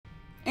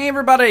Hey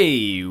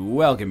everybody,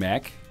 welcome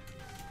back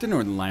to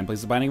Northern Lion Plays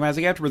the Binding of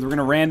Isaac Afterbirth. We're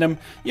gonna random.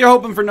 You're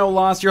hoping for no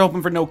loss, you're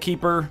hoping for no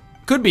keeper.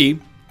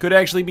 Could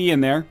actually be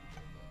in there.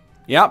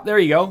 Yep, there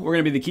you go. We're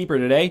gonna be the keeper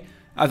today.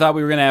 I thought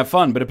we were gonna have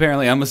fun, but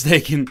apparently I'm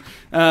mistaken.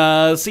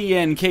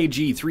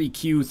 CNKG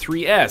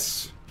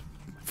 3Q3S.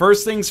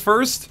 First things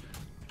first,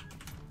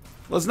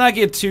 let's not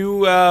get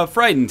too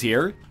frightened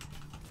here.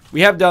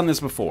 We have done this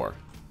before.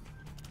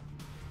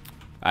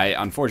 I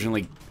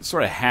unfortunately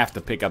sort of have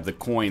to pick up the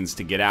coins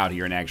to get out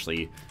here and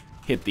actually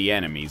hit the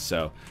enemy,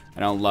 so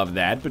I don't love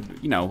that, but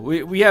you know,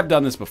 we have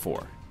done this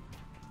before.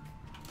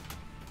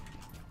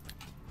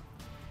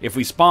 If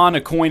we spawn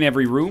a coin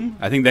every room,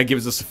 I think that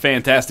gives us a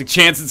fantastic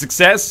chance at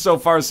success. So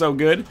far, so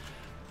good.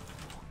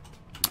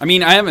 I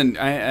mean, I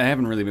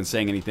haven't really been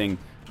saying anything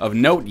of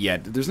note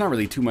yet. There's not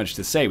really too much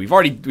to say. We've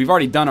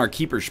already done our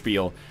keeper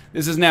spiel.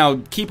 This is now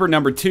keeper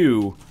number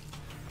 2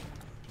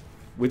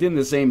 within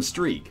the same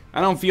streak. I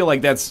don't feel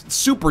like that's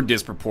super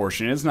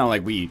disproportionate. It's not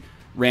like we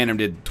randomed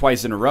it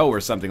twice in a row or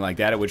something like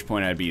that, at which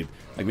point I'd be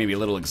like maybe a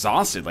little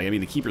exhausted. Like, I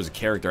mean, the keeper's a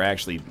character I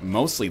actually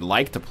mostly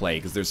like to play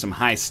because there's some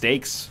high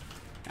stakes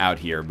out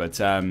here, but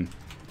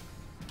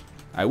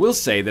I will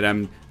say that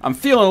I'm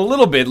feeling a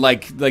little bit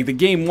like the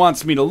game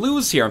wants me to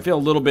lose here. I'm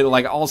feeling a little bit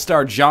like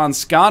All-Star John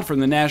Scott from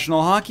the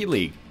National Hockey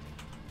League.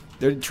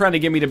 They're trying to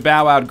get me to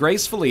bow out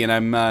gracefully, and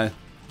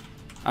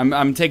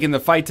I'm taking the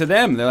fight to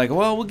them. They're like,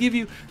 well,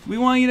 we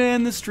want you to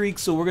end the streak,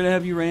 so we're gonna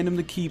have you random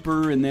the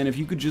keeper, and then if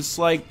you could just,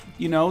 like,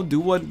 you know, do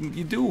what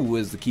you do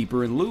as the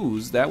keeper and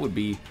lose, that would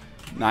be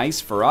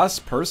nice for us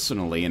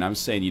personally. And I'm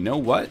saying, you know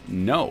what?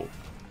 No,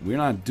 we're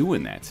not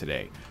doing that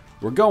today.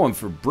 We're going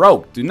for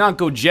broke. Do not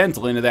go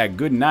gentle into that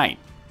good night.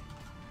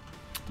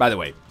 By the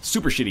way,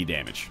 super shitty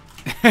damage.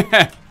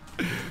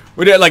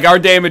 Like, our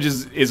damage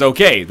is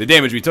okay. The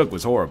damage we took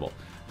was horrible.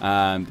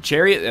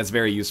 Chariot, that's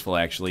very useful,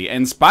 actually.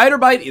 And Spider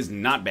Bite is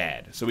not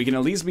bad, so we can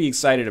at least be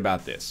excited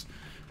about this.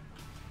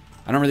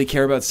 I don't really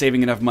care about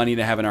saving enough money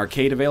to have an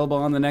arcade available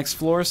on the next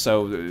floor,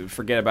 so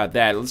forget about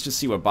that. Let's just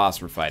see what boss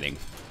we're fighting.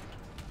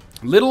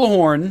 Little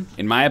Horn,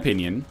 in my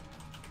opinion,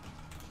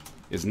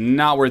 is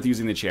not worth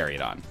using the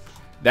Chariot on.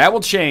 That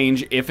will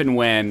change if and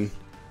when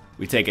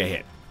we take a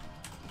hit.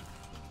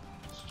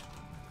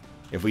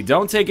 If we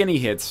don't take any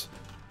hits,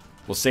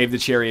 we'll save the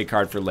Chariot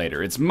card for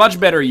later. It's much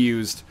better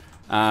used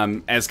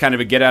as kind of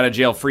a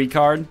get-out-of-jail-free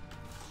card.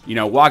 You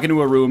know, walk into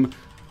a room,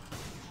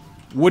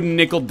 wooden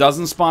nickel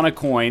doesn't spawn a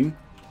coin,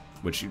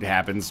 which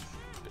happens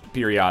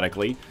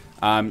periodically.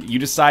 You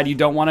decide you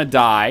don't want to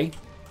die,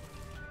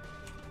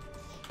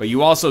 but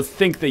you also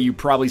think that you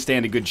probably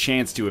stand a good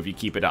chance to if you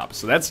keep it up.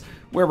 So that's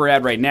where we're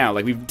at right now.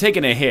 Like, we've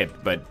taken a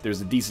hit, but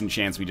there's a decent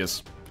chance we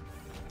just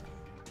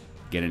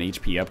get an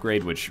HP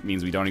upgrade, which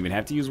means we don't even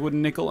have to use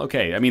wooden nickel.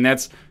 Okay, I mean,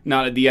 that's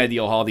not the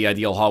ideal haul. The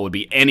ideal haul would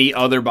be any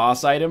other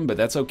boss item, but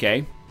that's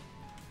okay.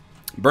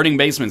 Burning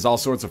basement's all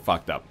sorts of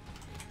fucked up.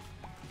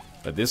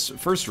 But this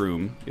first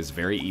room is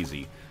very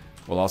easy.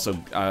 We'll also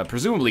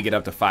presumably get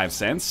up to 5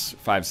 cents.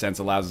 5 cents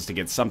allows us to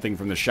get something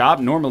from the shop.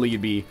 Normally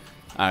you'd be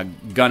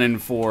gunning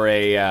for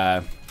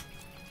a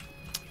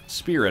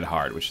Spirit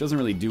Heart, which doesn't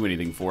really do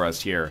anything for us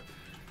here.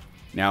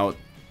 Now,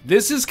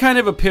 this is kind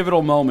of a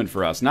pivotal moment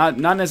for us. Not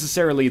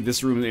necessarily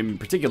this room in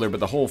particular, but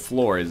the whole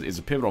floor is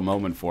a pivotal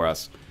moment for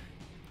us.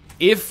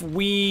 If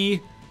we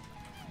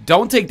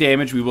don't take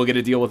damage, we will get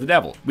a deal with the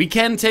devil. We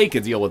can take a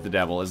deal with the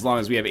devil as long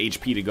as we have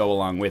HP to go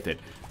along with it.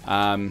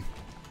 The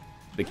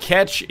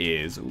catch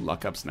is... Ooh,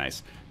 luck up's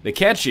nice. The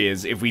catch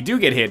is, if we do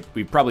get hit,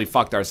 we've probably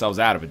fucked ourselves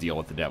out of a deal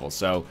with the devil.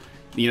 So,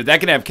 you know,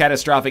 that can have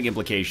catastrophic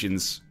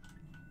implications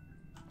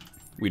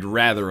we'd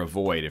rather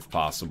avoid if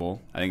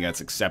possible. I think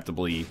that's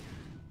acceptable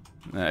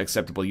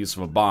use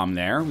of a bomb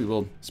there. We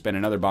will spend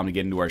another bomb to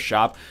get into our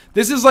shop.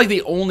 This is like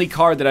the only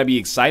card that I'd be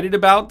excited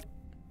about,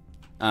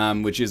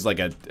 which is like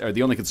or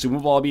the only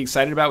consumable I'll be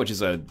excited about, which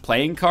is a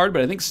playing card,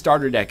 but I think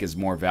Starter Deck is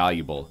more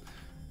valuable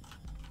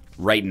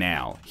right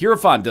now.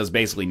 Hierophant does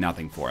basically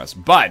nothing for us,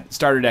 but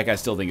Starter Deck I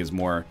still think is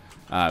more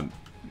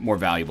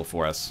valuable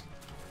for us.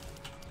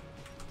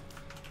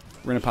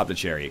 We're gonna pop the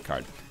Chariot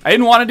card. I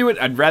didn't want to do it.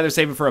 I'd rather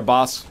save it for a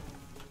boss,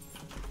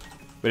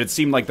 but it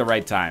seemed like the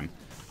right time.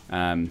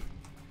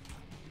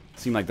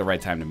 Seemed like the right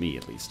time to me,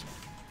 at least.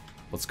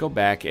 Let's go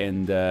back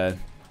and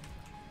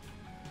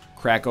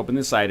crack open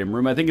this item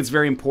room. I think it's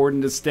very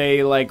important to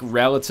stay, like,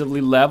 relatively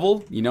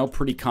level. You know,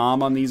 pretty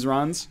calm on these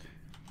runs.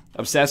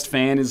 Obsessed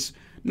Fan is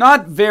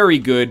not very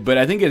good, but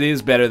I think it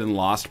is better than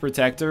Lost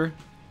Protector.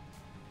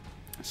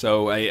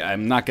 So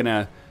I'm not going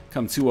to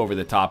come too over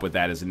the top with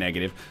that as a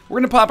negative. We're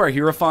going to pop our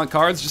Hierophant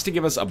cards just to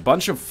give us a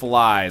bunch of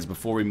flies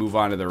before we move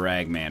on to the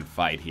Ragman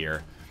fight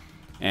here.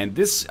 And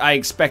this, I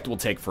expect, will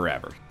take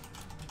forever.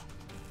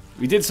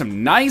 We did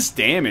some nice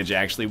damage,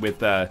 actually,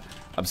 with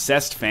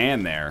Obsessed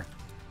Fan there.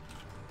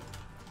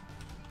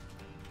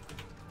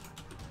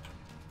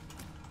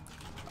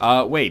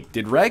 Wait,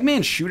 did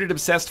Ragman shoot at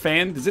Obsessed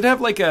Fan? Does it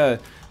have, like, a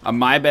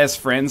My Best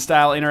Friend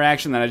style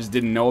interaction that I just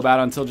didn't know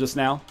about until just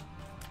now?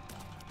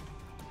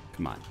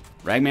 Come on.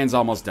 Ragman's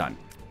almost done.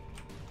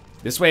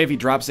 This way, if he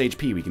drops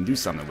HP, we can do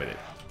something with it.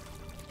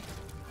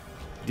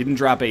 Didn't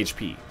drop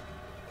HP.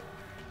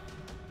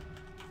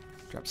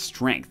 Drop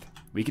strength.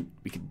 We could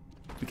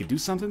do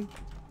something?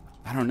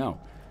 I don't know.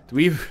 Do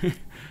we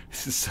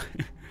this is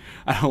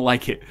I don't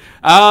like it.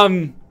 I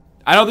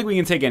don't think we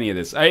can take any of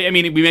this. I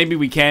mean, maybe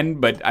we can,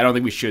 but I don't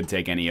think we should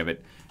take any of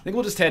it. I think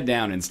we'll just head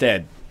down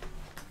instead.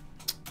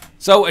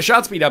 So, a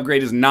shot speed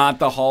upgrade is not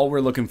the haul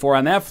we're looking for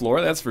on that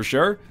floor, that's for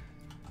sure.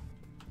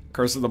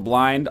 Curse of the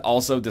Blind,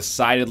 also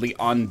decidedly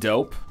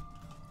undope.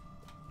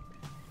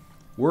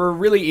 We're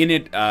really in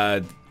it,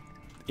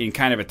 in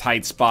kind of a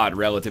tight spot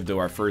relative to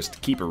our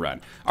first keeper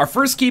run. Our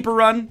first keeper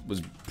run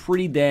was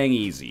pretty dang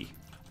easy.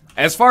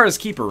 As far as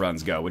keeper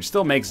runs go, which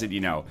still makes it,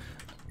 you know,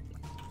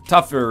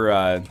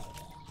 tougher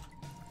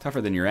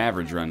than your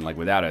average run, like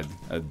without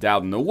a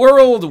doubt in the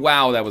world.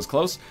 Wow, that was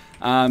close.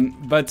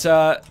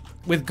 But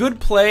with good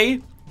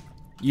play,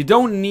 you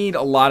don't need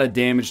a lot of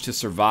damage to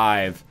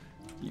survive,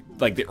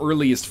 like the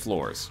earliest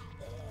floors.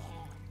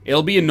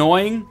 It'll be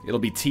annoying, it'll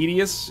be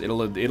tedious,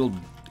 it'll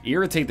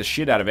irritate the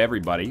shit out of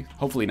everybody.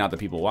 Hopefully not the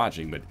people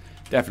watching, but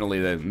definitely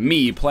the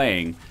me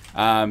playing.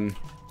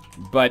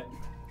 But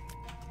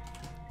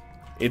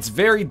it's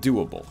very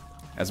doable,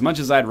 as much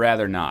as I'd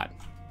rather not.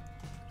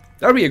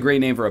 That would be a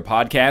great name for a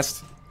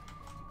podcast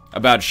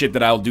about shit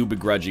that I'll do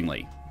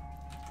begrudgingly.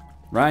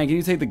 Ryan, can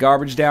you take the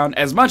garbage down?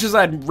 As much as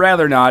I'd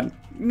rather not,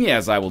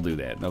 yes, I will do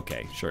that.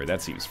 Okay, sure,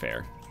 that seems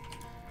fair.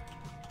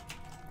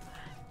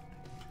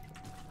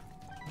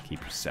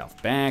 Keep yourself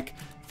back.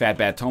 Fat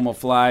bat tomo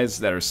flies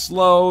that are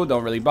slow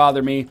don't really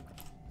bother me.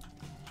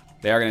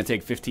 They are going to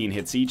take 15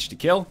 hits each to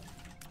kill.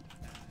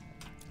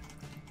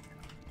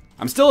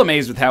 I'm still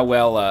amazed with how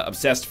well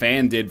Obsessed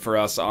Fan did for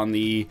us on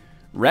the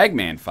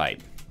Ragman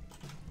fight.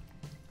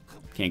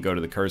 Can't go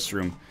to the curse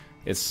room.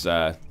 It's,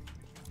 I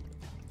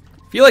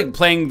feel like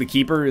playing the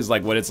Keeper is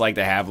like what it's like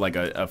to have like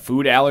a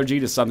food allergy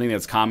to something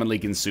that's commonly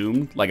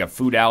consumed. Like a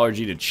food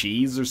allergy to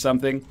cheese or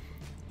something.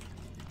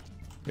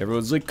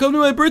 Everyone's like, come to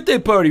my birthday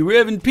party, we're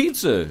having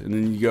pizza. And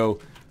then you go,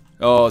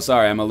 oh,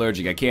 sorry, I'm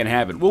allergic, I can't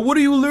have it. Well, what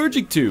are you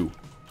allergic to?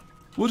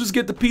 We'll just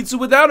get the pizza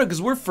without it,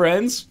 because we're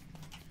friends.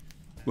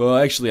 Well,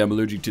 actually, I'm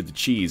allergic to the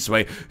cheese, so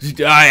I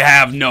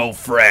have no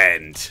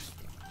friend.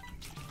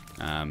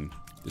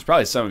 There's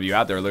probably some of you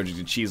out there allergic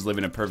to cheese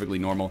living a perfectly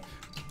normal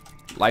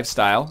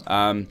lifestyle.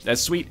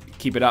 That's sweet.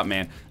 Keep it up,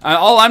 man.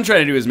 All I'm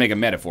trying to do is make a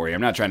metaphor here.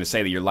 I'm not trying to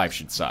say that your life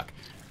should suck.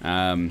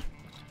 And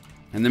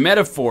the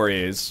metaphor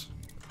is,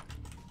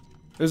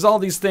 there's all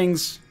these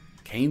things.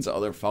 Kane's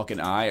other fucking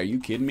eye. Are you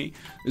kidding me?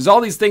 There's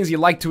all these things you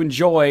like to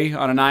enjoy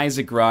on an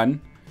Isaac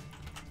run.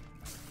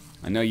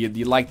 I know you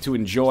like to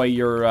enjoy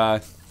your,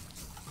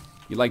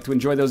 you like to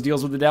enjoy those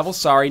deals with the devil.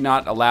 Sorry,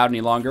 not allowed any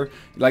longer.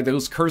 You like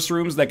those curse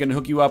rooms that can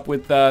hook you up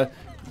with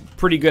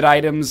pretty good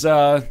items,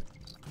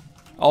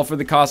 all for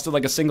the cost of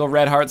like a single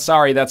red heart.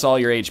 Sorry, that's all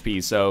your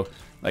HP. So,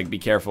 like, be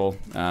careful,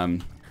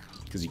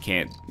 because you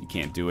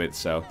can't do it.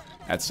 So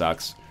that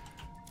sucks.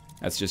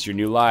 That's just your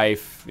new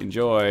life.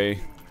 Enjoy.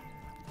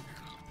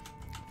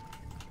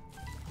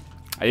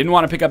 I didn't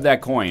want to pick up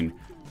that coin,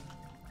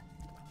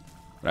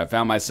 but I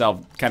found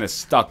myself kind of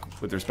stuck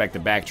with respect to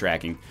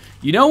backtracking.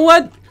 You know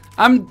what?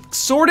 I'm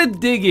sort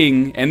of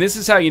digging, and this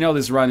is how you know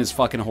this run is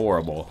fucking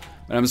horrible,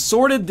 but I'm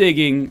sort of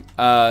digging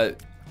the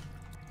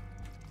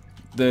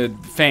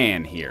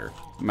fan here.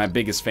 My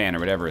biggest fan, or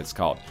whatever it's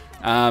called.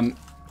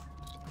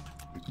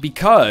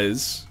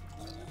 Because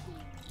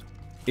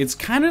it's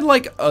kind of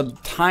like a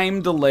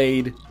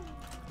time-delayed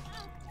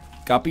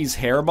Guppy's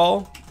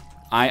hairball.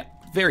 I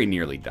very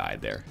nearly died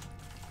there.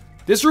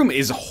 This room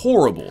is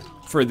horrible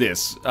for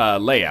this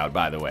layout,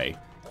 by the way.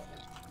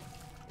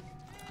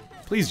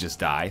 Please just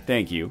die.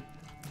 Thank you.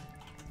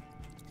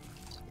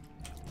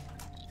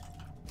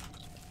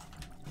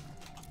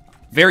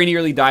 Very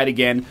nearly died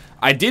again.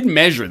 I did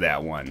measure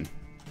that one.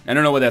 I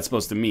don't know what that's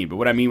supposed to mean, but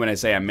what I mean when I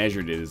say I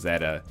measured it is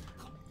that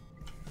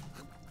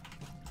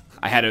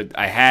I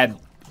had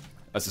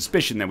a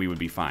suspicion that we would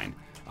be fine.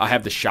 I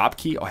have the shop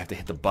key. Oh, I have to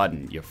hit the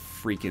button, you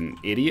freaking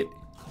idiot.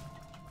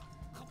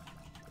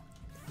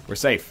 We're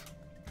safe.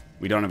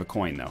 We don't have a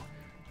coin, though.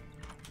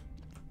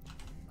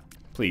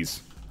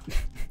 Please.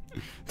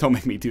 Don't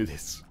make me do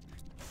this.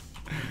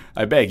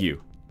 I beg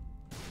you.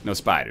 No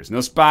spiders. No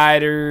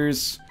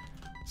spiders.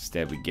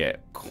 Instead, we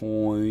get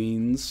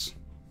coins.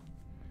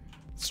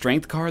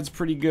 Strength card's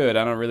pretty good.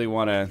 I don't really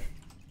want to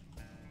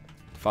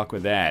fuck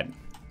with that.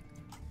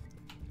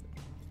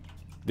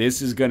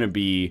 This is going to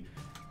be...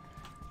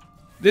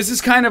 This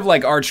is kind of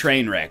like our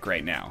train wreck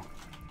right now.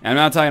 And I'm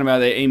not talking about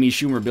the Amy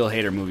Schumer, Bill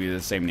Hader movie with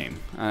the same name.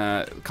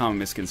 Common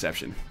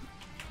misconception.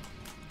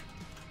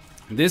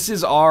 This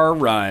is our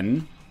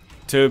run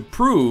to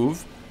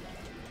prove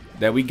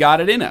that we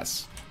got it in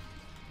us.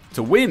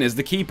 To win as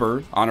the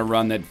keeper on a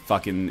run that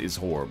fucking is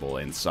horrible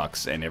and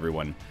sucks and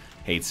everyone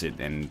hates it,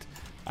 and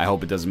I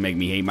hope it doesn't make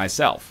me hate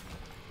myself.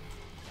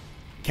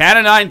 Cat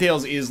of Nine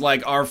Tails is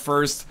like our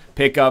first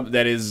pickup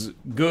that is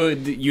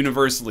good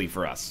universally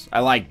for us.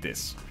 I like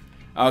this.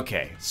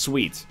 Okay,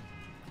 sweet.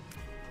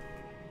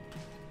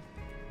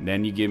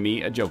 Then you give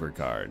me a Joker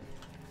card.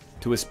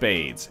 Two of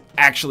Spades.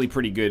 Actually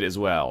pretty good as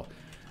well.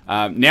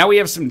 Now we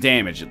have some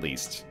damage, at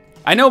least.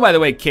 I know, by the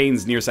way,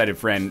 Kane's nearsighted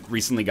friend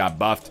recently got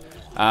buffed.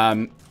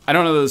 I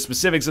don't know the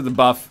specifics of the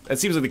buff. That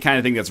seems like the kind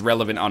of thing that's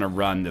relevant on a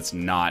run that's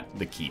not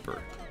the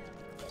keeper.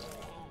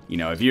 You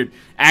know, if you're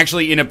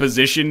actually in a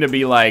position to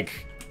be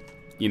like,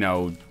 you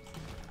know,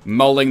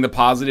 mulling the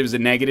positives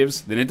and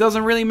negatives, then it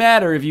doesn't really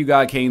matter if you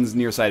got Kane's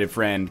nearsighted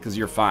friend, because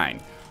you're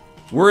fine.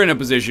 We're in a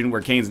position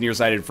where Kane's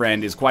nearsighted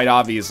friend is quite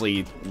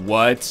obviously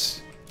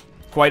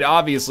quite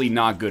obviously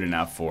not good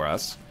enough for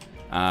us.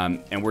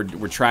 And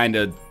we're trying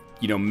to,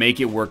 you know, make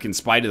it work in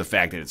spite of the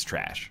fact that it's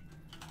trash.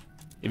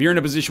 If you're in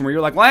a position where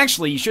you're like, well,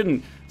 actually, you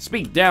shouldn't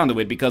speak down to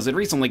it because it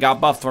recently got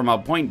buffed from a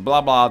point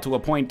blah blah to a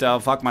point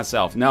fuck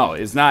myself. No,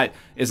 it's not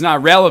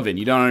relevant.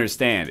 You don't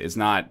understand. It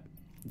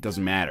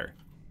doesn't matter.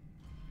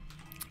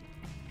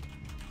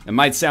 It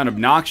might sound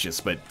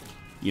obnoxious, but,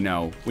 you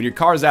know, when your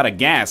car's out of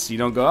gas, you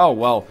don't go, oh,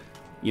 well,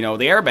 you know,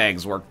 the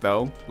airbags work,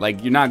 though.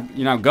 Like, you're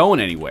not going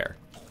anywhere.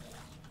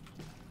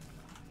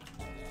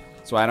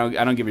 So I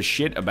don't give a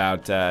shit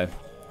about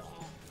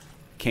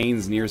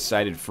Kane's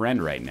nearsighted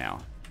friend right now.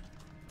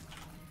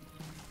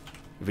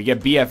 If we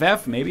get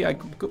BFF, maybe I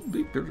could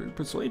be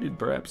persuaded,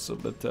 perhaps.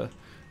 But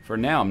for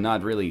now, I'm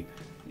not really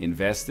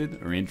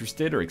invested or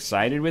interested or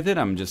excited with it.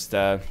 I'm just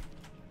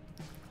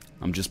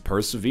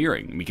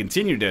persevering. We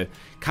continue to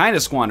kind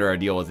of squander our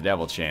deal with the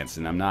Devil Chance,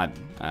 and I'm not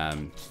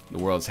the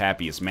world's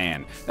happiest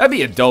man. That'd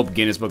be a dope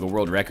Guinness Book of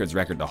World Records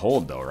record to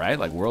hold, though, right?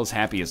 Like, world's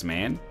happiest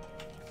man.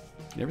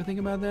 You ever think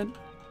about that?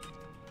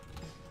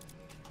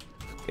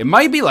 It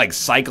might be, like,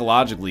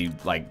 psychologically,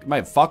 like, it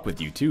might fuck with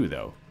you, too,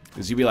 though.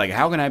 Because you'd be like,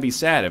 how can I be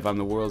sad if I'm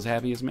the world's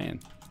happiest man?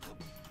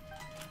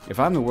 If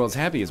I'm the world's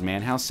happiest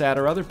man, how sad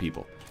are other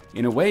people?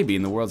 In a way,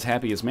 being the world's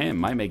happiest man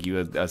might make you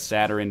a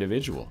sadder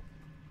individual.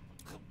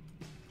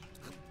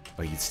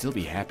 But you'd still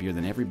be happier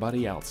than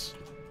everybody else.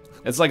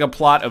 It's like a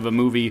plot of a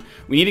movie.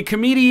 We need a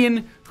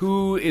comedian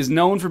who is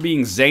known for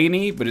being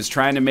zany, but is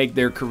trying to make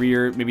their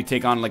career maybe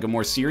take on like a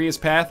more serious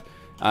path.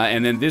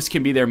 And then this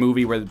can be their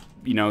movie where,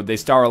 you know, they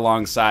star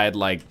alongside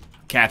like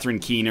Catherine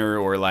Keener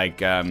or like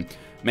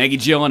Maggie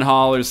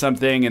Gyllenhaal or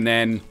something. And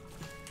then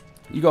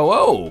you go,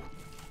 oh,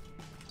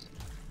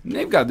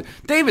 they've got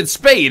David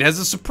Spade has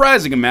a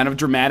surprising amount of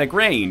dramatic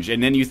range.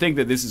 And then you think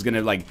that this is going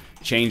to like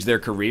change their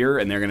career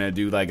and they're going to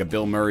do like a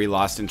Bill Murray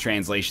Lost in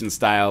Translation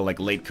style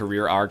like late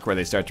career arc where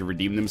they start to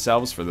redeem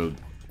themselves for the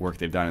work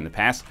they've done in the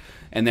past.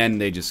 And then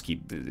they just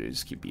keep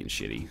being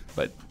shitty.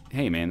 But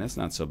hey, man, that's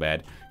not so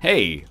bad.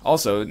 Hey,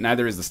 also,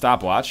 neither is the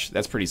stopwatch.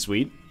 That's pretty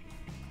sweet.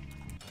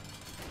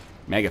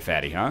 Mega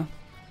fatty, huh?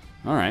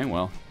 All right,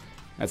 well,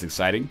 that's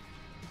exciting.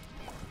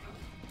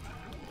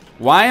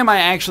 Why am I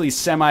actually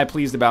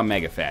semi-pleased about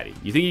Mega Fatty?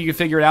 You think you can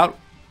figure it out?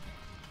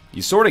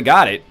 You sort of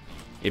got it,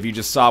 if you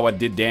just saw what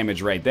did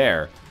damage right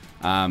there.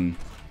 The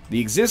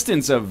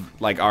existence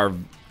of, like, our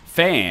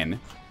fan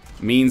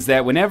means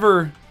that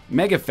whenever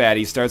Mega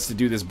Fatty starts to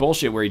do this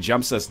bullshit where he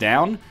jumps us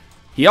down,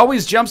 he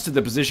always jumps to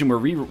the position where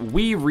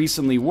we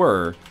recently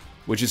were,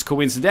 which is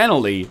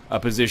coincidentally a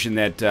position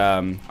that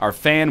our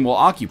fan will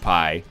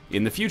occupy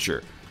in the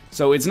future.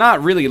 So it's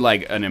not really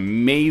like an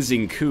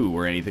amazing coup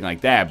or anything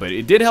like that, but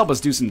it did help us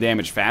do some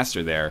damage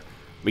faster there.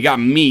 We got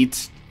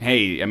meat.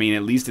 Hey, I mean,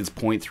 at least it's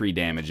 0.3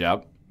 damage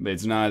up.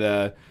 It's not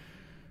a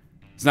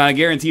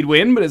guaranteed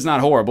win, but it's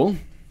not horrible.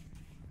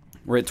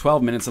 We're at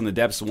 12 minutes on the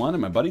depths 1,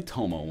 and my buddy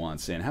Tomo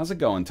wants in. How's it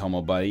going,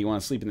 Tomo, buddy? You want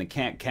to sleep in the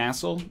cat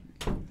castle?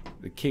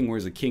 The king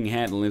wears a king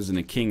hat and lives in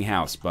a king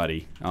house,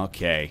 buddy.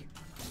 Okay.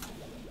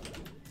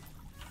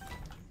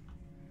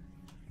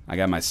 I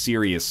got my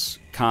serious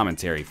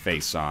commentary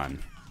face on.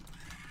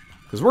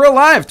 Because we're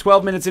alive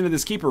 12 minutes into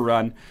this keeper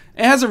run.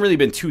 It hasn't really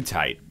been too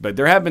tight, but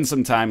there have been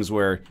some times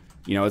where,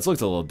 you know, it's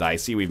looked a little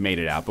dicey. We've made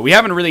it out. But we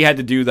haven't really had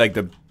to do, like,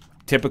 the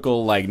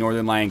typical, like,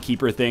 Northern Lion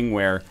keeper thing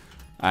where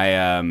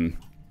I,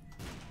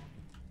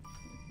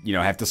 you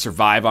know, have to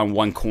survive on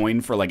one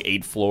coin for, like,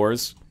 8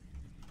 floors.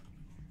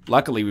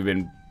 Luckily, we've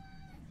been...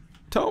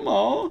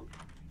 Tomo?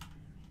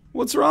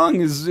 What's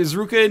wrong? Is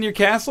Ruka in your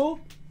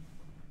castle?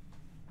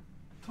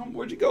 Tom,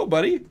 where'd you go,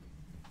 buddy?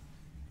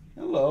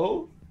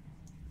 Hello?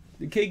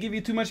 Did Kay give you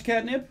too much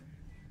catnip?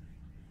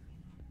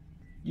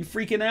 You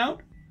freaking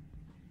out?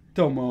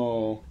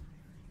 Tomo.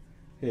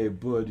 Hey,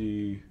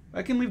 buddy.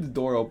 I can leave the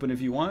door open if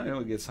you want. I know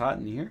it gets hot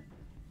in here.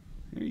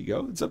 There you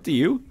go. It's up to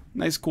you.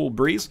 Nice cool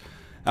breeze.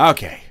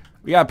 Okay.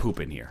 We got poop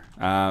in here.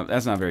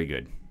 That's not very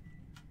good.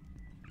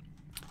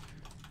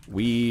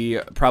 We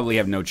probably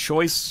have no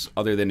choice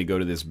other than to go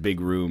to this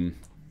big room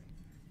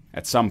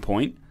at some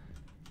point.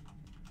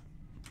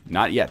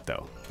 Not yet,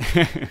 though.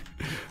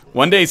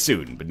 One day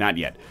soon, but not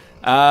yet.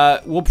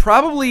 We'll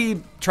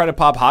probably try to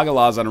pop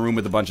Hagalaws on a room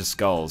with a bunch of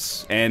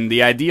skulls. And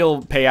the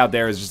ideal payout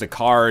there is just a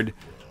card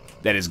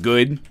that is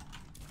good.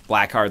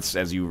 Black hearts,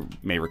 as you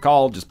may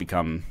recall, just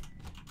become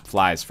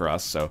flies for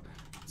us, so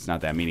it's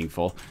not that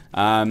meaningful.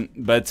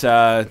 But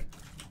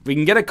we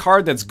can get a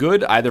card that's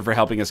good, either for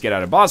helping us get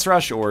out of boss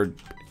rush or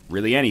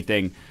really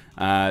anything,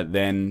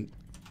 then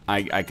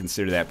I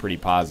consider that pretty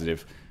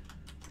positive.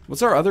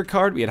 What's our other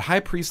card? We had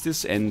High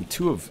Priestess and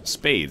 2 of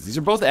Spades. These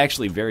are both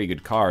actually very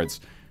good cards.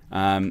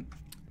 I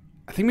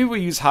think maybe we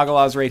use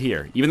Hagalaz right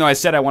here. Even though I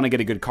said I want to get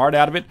a good card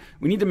out of it,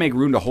 we need to make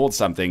room to hold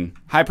something.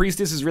 High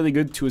Priestess is really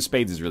good. Two of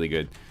Spades is really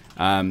good.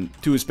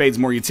 Two of Spades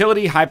more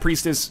utility. High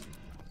Priestess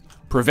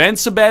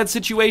prevents a bad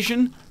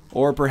situation,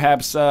 or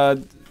perhaps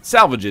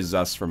salvages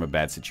us from a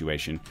bad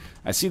situation.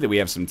 I see that we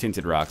have some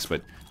Tinted Rocks,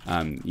 but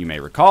you may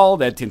recall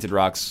that Tinted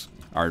Rocks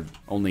are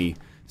only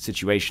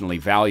situationally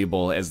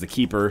valuable as the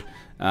keeper.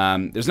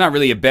 There's not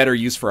really a better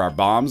use for our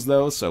bombs,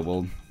 though,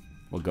 so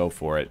we'll go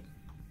for it.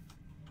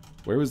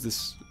 Where was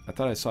this? I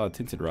thought I saw a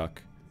Tinted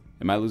Rock.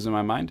 Am I losing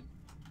my mind?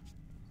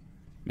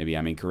 Maybe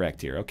I'm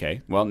incorrect here.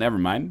 Okay, well, never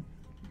mind.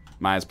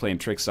 Maya's playing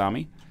tricks on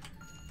me.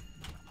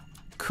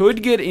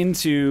 Could get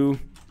into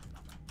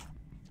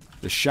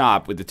the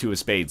shop with the Two of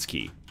Spades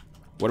key.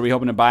 What are we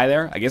hoping to buy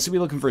there? I guess we'll be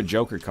looking for a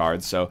Joker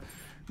card, so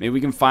maybe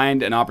we can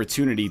find an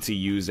opportunity to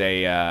use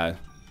a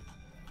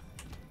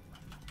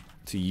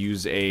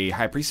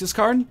High Priestess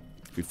card.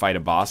 If we fight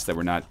a boss that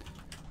we're not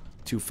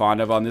too fond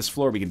of on this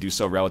floor, we can do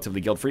so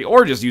relatively guilt-free,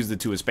 or just use the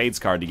Two of Spades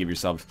card to give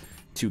yourself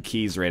 2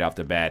 keys right off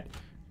the bat.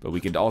 But we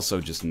could also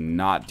just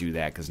not do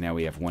that, because now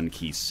we have 1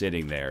 key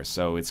sitting there,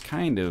 so it's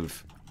kind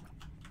of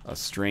a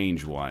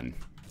strange one.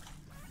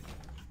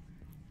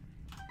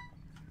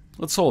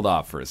 Let's hold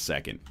off for a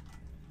second.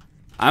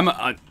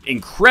 I'm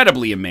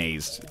incredibly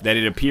amazed that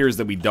it appears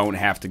that we don't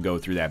have to go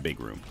through that big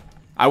room.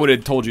 I would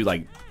have told you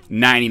like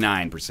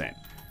 99%.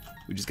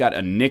 We just got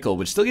a nickel,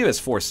 which still gave us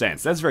 4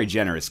 cents. That's a very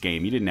generous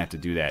game. You didn't have to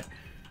do that.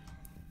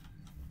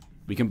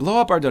 We can blow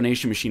up our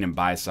donation machine and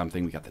buy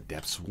something. We got the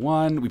Depths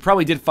 1. We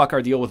probably did fuck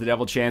our deal with the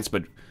Devil Chance,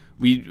 but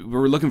we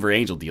were looking for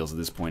angel deals at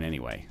this point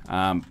anyway.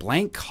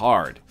 Blank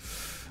card.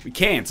 We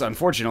can't,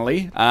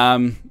 unfortunately.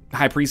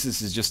 High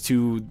Priestess is just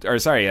too... Or,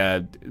 sorry,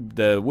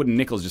 the wooden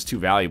nickel is just too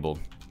valuable.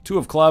 2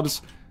 of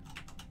clubs.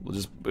 We'll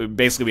just...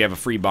 Basically, we have a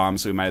free bomb,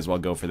 so we might as well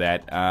go for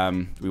that.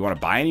 Do we want to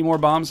buy any more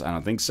bombs? I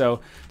don't think so.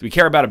 Do we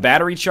care about a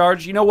battery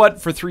charge? You know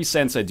what? For 3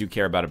 cents, I do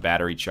care about a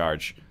battery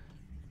charge.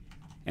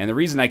 And the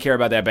reason I care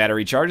about that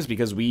battery charge is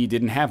because we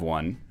didn't have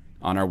one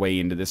on our way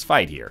into this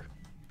fight here.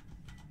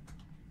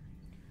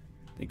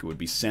 I think it would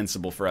be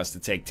sensible for us to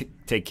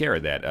take care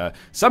of that.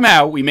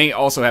 Somehow, we may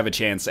also have a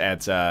chance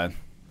at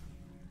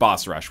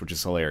Boss Rush, which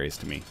is hilarious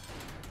to me.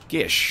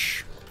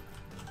 Gish.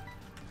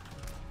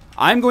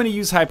 I'm going to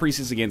use High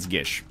Priestess against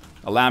Gish.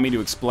 Allow me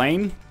to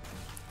explain.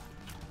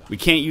 We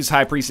can't use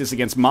High Priestess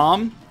against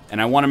Mom,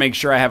 and I want to make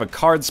sure I have a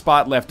card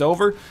spot left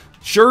over.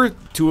 Sure,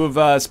 2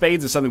 of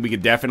Spades is something we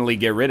could definitely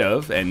get rid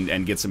of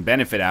and get some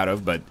benefit out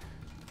of, but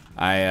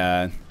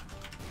I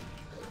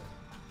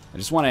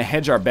just want to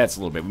hedge our bets a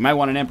little bit. We might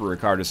want an Emperor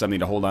card or something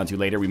to hold on to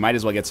later. We might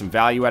as well get some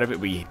value out of it.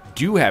 We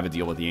do have a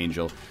deal with the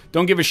Angel.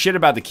 Don't give a shit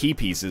about the key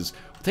pieces.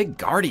 We'll take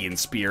Guardian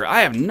Spear.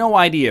 I have no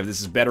idea if this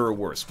is better or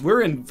worse.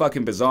 We're in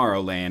fucking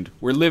Bizarro land.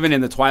 We're living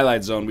in the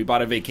Twilight Zone. We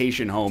bought a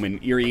vacation home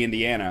in Erie,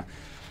 Indiana.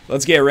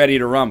 Let's get ready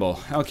to rumble.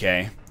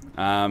 Okay.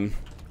 Well,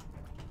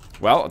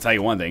 I'll tell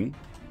you one thing.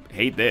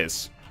 Hate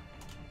this.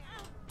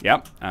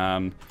 Yep.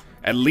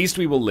 At least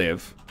we will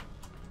live.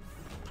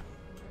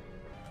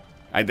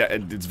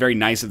 It's very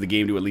nice of the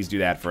game to at least do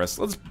that for us.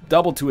 Let's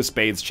double 2 of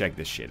Spades check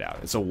this shit out.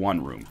 It's a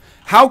 1 room.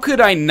 How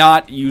could I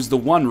not use the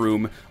 1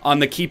 room on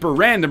the Keeper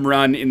random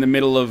run in the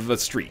middle of a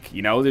streak?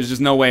 You know, there's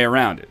just no way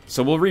around it.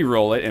 So we'll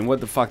re-roll it, and what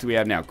the fuck do we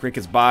have now?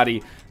 Cricket's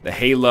Body, the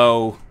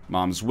Halo,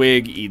 Mom's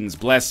Wig, Eden's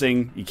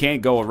Blessing. You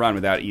can't go a run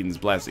without Eden's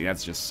Blessing.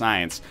 That's just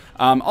science.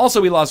 Also,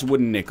 we lost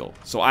Wooden Nickel,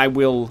 so I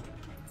will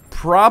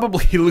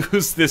probably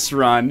lose this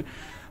run.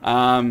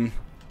 I'm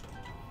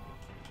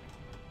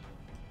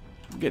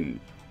getting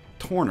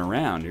torn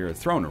around here, or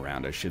thrown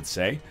around, I should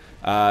say.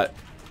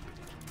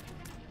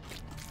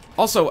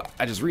 Also,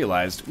 I just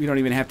realized we don't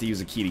even have to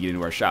use a key to get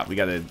into our shop. We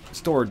got a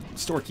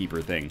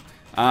storekeeper thing.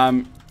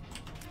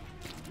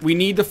 We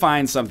need to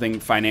find something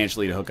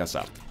financially to hook us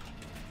up.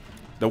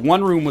 The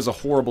 1 room was a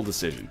horrible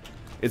decision.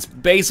 It's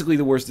basically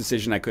the worst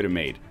decision I could have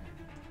made.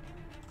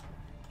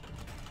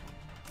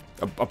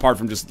 Apart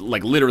from just,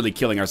 like, literally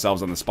killing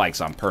ourselves on the spikes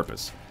on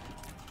purpose.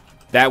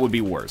 That would be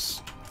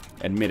worse,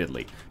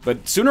 admittedly.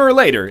 But sooner or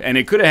later, and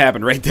it could have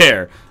happened right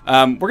there,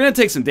 we're going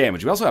to take some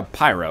damage. We also have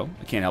Pyro.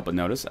 I can't help but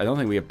notice. I don't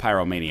think we have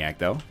Pyromaniac,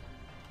 though.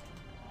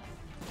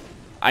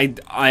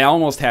 I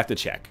almost have to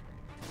check.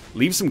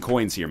 Leave some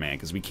coins here, man,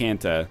 because we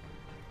can't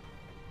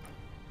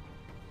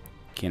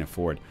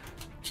afford.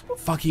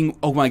 Fucking,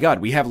 oh my god,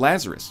 we have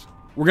Lazarus.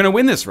 We're going to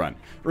win this run.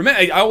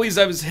 Remember, I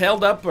was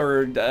held up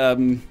or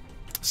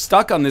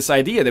stuck on this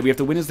idea that we have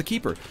to win as the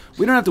Keeper.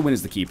 We don't have to win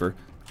as the Keeper.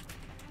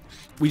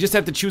 We just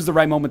have to choose the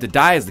right moment to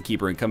die as the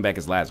Keeper and come back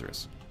as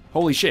Lazarus.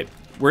 Holy shit.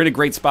 We're in a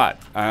great spot.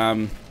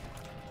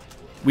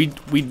 We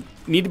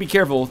need to be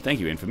careful. Thank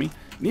you, Infamy.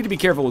 Need to be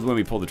careful with when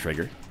we pull the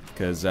trigger.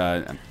 Because,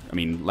 I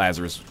mean,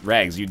 Lazarus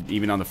Rags,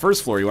 even on the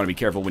first floor, you want to be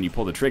careful when you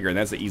pull the trigger, and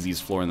that's the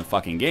easiest floor in the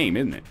fucking game,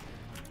 isn't it?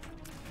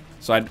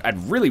 So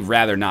I'd really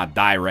rather not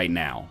die right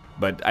now.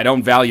 But I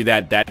don't value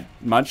that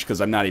much,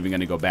 because I'm not even going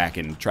to go back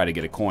and try to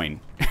get a coin.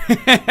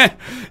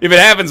 If it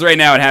happens right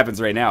now, it happens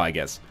right now, I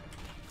guess.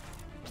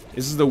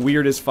 This is the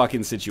weirdest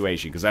fucking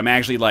situation, because I'm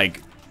actually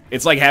like...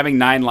 It's like having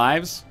 9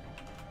 lives,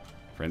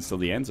 Friends till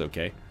the end's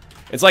okay.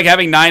 It's like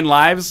having 9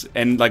 lives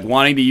and like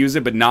wanting to use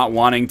it but not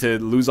wanting to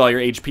lose all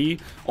your HP.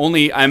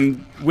 Only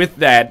I'm with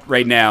that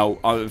right now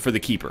for the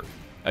Keeper.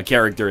 A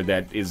character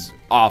that is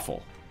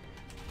awful.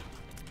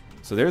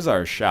 So there's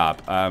our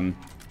shop.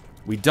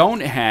 We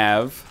don't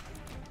have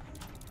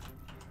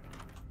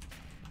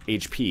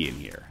HP in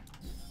here.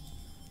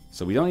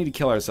 So we don't need to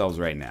kill ourselves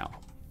right now.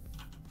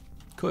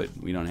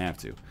 Could. We don't have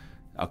to.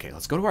 Okay,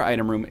 let's go to our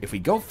item room. If we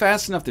go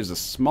fast enough, there's a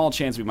small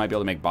chance we might be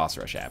able to make boss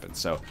rush happen.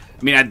 So,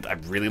 I mean,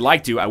 I'd really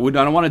like to. I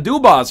don't want to do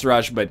boss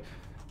rush, but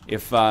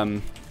if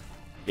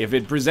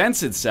it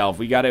presents itself,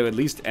 we got to at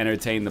least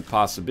entertain the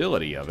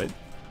possibility of it.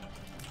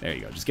 There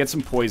you go. Just get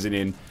some poison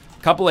in.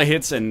 A couple of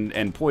hits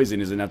and poison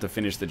is enough to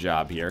finish the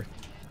job here.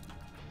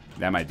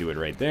 That might do it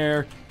right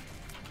there.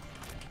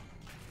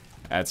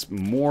 That's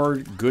more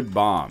good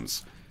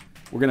bombs.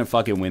 We're going to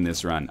fucking win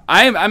this run.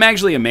 I'm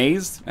actually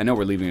amazed. I know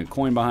we're leaving a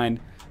coin behind.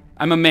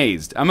 I'm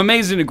amazed. I'm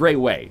amazed in a great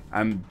way.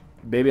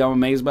 Baby, I'm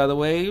amazed by the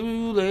way you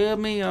let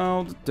me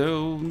on the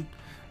toe.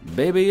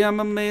 Baby, I'm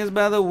amazed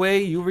by the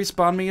way you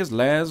respond me as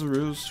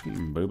Lazarus.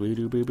 But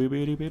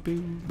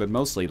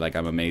mostly, like,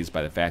 I'm amazed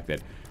by the fact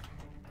that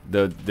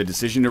the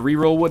decision to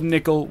reroll wooden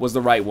nickel was the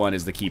right one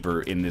as the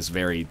Keeper in this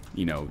very,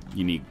 you know,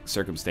 unique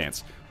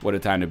circumstance. What a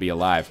time to be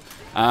alive.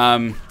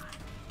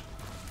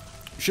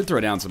 Should throw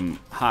down some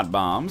hot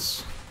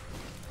bombs.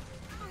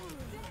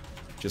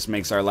 Just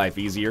makes our life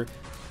easier.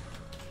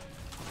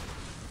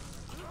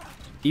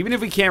 Even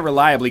if we can't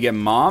reliably get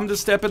Mom to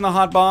step in the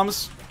hot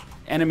bombs,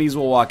 enemies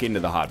will walk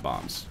into the hot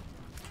bombs.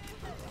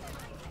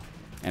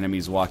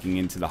 Enemies walking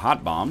into the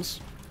hot bombs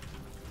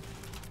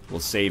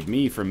will save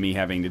me from me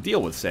having to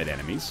deal with said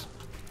enemies.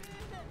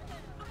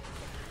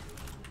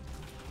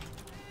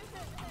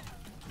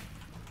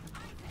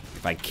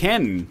 If I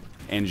can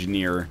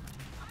engineer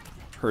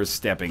her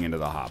stepping into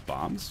the hot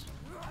bombs,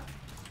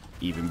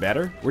 even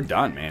better. We're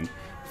done, man.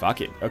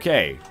 Fuck it.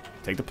 Okay,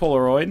 take the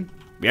Polaroid.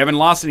 We haven't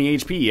lost any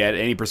HP yet,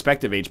 any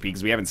perspective HP,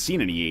 because we haven't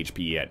seen any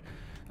HP yet.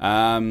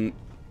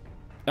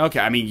 Okay,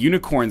 I mean,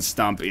 Unicorn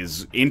Stump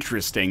is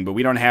interesting, but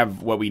we don't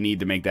have what we need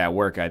to make that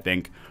work, I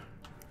think.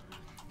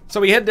 So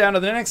we head down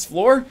to the next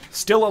floor.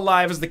 Still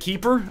alive as the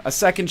Keeper. A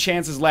second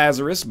chance as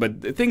Lazarus,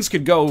 but things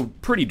could go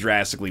pretty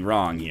drastically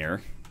wrong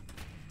here.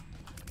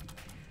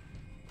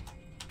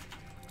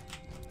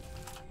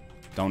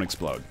 Don't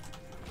explode.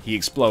 He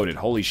exploded.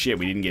 Holy shit,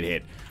 we didn't get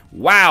hit.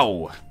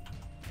 Wow!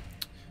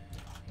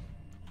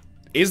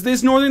 Is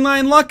this Northern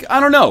Lion luck? I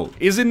don't know.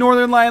 Is it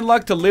Northern Lion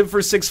luck to live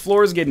for 6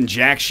 floors getting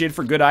jack shit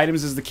for good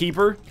items as the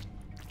Keeper?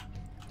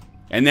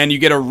 And then you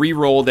get a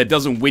reroll that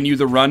doesn't win you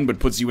the run but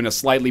puts you in a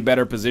slightly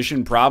better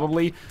position,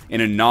 probably,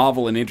 in a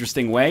novel and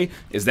interesting way?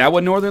 Is that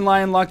what Northern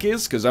Lion luck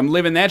is? Because I'm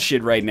living that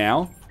shit right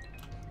now.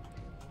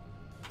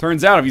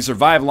 Turns out if you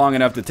survive long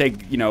enough to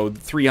take, you know,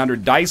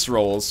 300 dice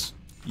rolls,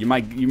 you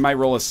might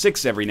roll a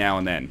 6 every now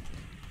and then.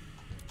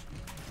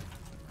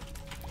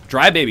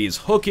 Dry Baby is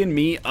hooking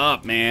me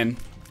up, man.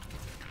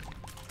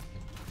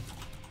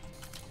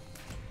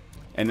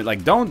 And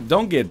like,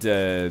 don't get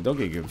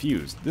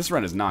confused. This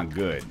run is not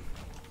good.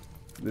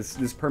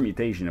 This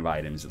permutation of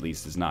items, at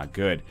least, is not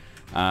good.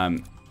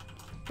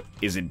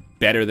 Is it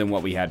better than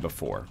what we had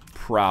before?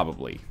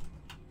 Probably.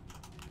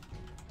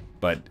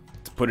 But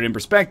to put it in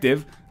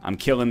perspective, I'm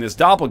killing this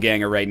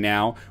doppelganger right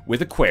now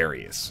with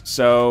Aquarius.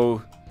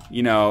 So,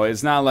 you know,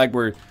 it's not like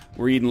we're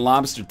eating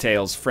lobster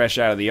tails fresh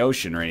out of the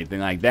ocean or anything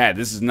like that.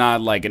 This is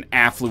not like an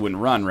affluent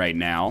run right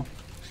now.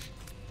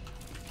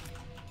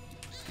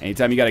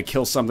 Anytime you gotta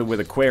kill something with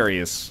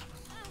Aquarius,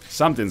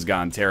 something's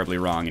gone terribly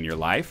wrong in your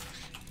life.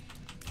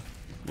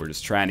 We're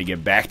just trying to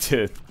get back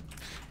to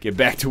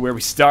where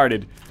we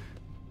started.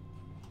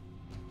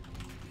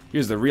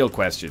 Here's the real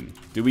question.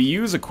 Do we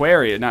use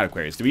Aquarius? Not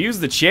Aquarius. Do we use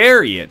the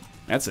Chariot?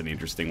 That's an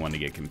interesting one to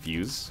get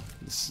confused.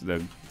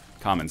 The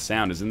common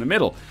sound is in the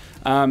middle.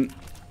 Do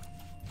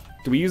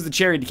we use the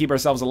Chariot to keep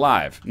ourselves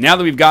alive? Now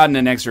that we've gotten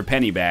an extra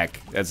penny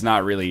back, that's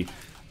not really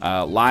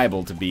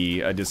liable to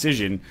be a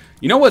decision.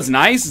 You know what's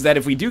nice is that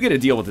if we do get a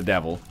deal with the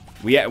devil,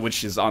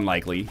 which is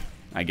unlikely,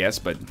 I guess,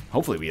 but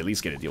hopefully we at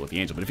least get a deal with the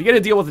angel. But if you get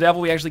a deal with the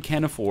devil, we actually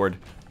can afford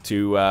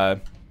to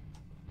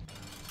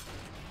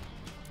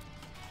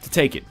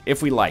take it,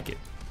 if we like it.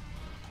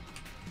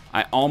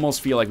 I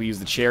almost feel like we use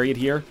the Chariot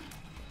here,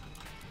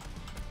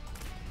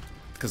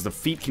 because the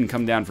feet can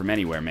come down from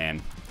anywhere,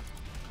 man.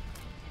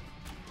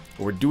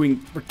 But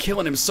we're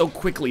killing him so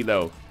quickly,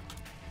 though.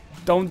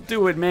 Don't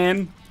do it,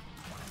 man.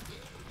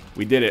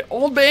 We did it.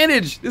 Old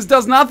bandage! This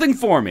does nothing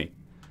for me.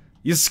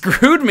 You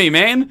screwed me,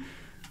 man.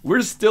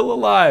 We're still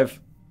alive.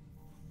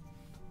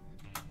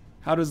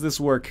 How does this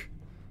work?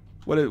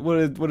 What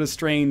a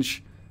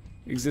strange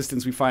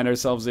existence we find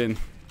ourselves in.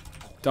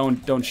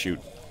 Don't shoot.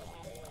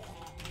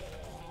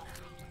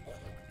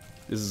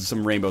 This is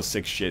some Rainbow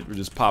Six shit. We're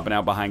just popping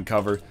out behind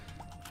cover,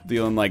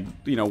 dealing like,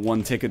 you know,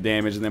 1 tick of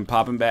damage and then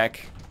popping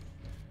back.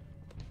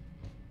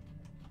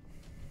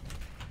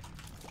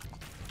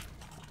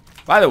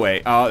 By the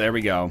way, oh, there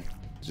we go.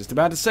 Just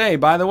about to say,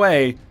 by the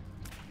way,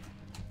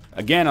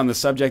 Again, on the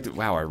subject of,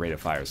 wow, our rate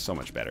of fire is so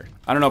much better.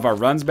 I don't know if our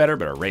run's better,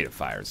 but our rate of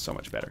fire is so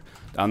much better.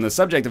 On the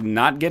subject of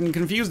not getting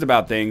confused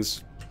about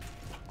things,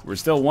 we're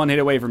still 1 hit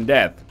away from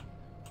death.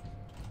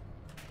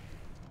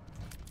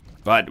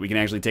 But we can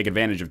actually take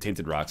advantage of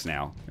Tinted Rocks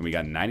now. And we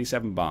got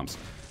 97 bombs.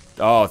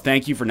 Oh,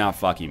 thank you for not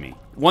fucking me.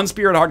 1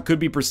 Spirit Heart could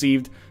be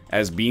perceived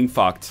as being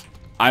fucked.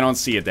 I don't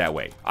see it that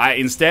way.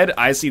 Instead,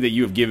 I see that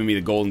you have given me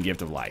the golden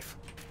gift of life.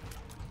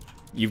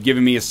 You've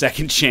given me a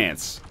second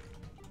chance.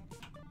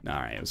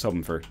 Alright, I was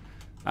hoping for,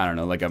 I don't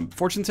know, like a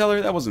fortune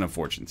teller? That wasn't a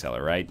fortune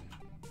teller, right?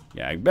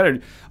 Yeah, better.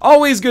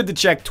 Always good to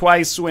check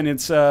twice when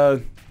it's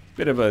a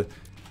bit of a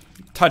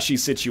touchy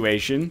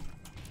situation.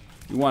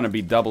 You want to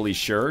be doubly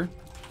sure.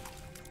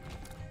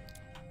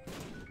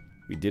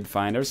 We did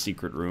find our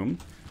secret room.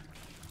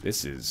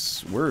 This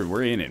is,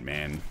 we're in it,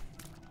 man.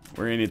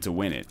 We're in it to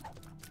win it.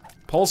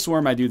 Pulse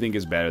Swarm I do think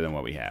is better than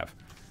what we have.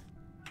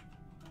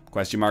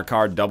 Question mark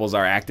card doubles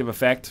our active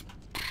effect.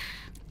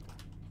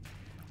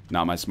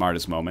 Not my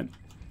smartest moment.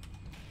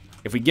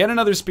 If we get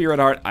another Spirit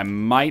Heart, I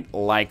might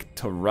like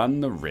to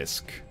run the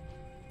risk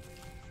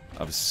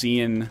of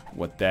seeing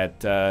what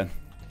that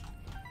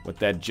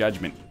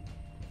judgment.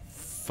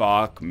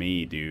 Fuck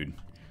me, dude.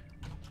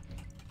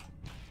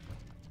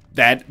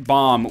 That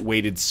bomb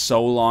waited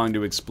so long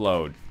to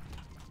explode.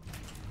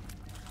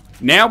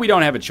 Now we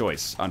don't have a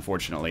choice,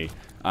 unfortunately.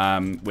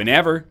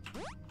 Whenever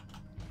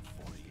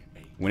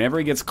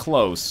it gets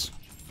close,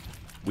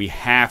 we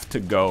have to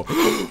go.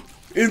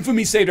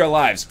 Infamy saved our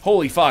lives.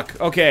 Holy fuck.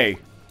 Okay.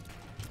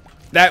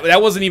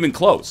 That wasn't even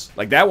close.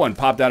 Like, that one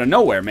popped out of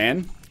nowhere,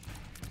 man.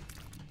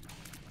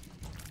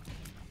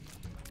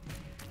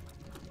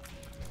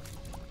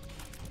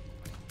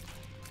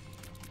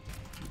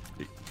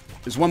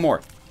 There's one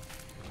more.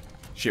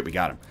 Shit, we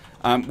got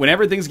him.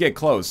 Whenever things get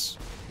close,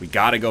 we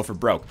gotta go for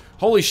broke.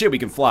 Holy shit, we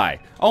can fly.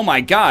 Oh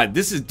my god,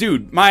 this is,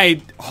 dude, my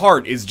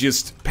heart is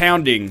just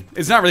pounding.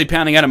 It's not really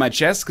pounding out of my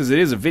chest because it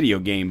is a video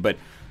game, but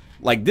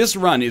like this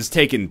run is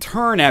taking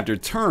turn after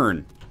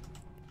turn.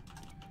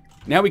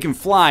 Now we can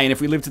fly, and if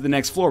we live to the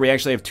next floor, we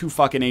actually have 2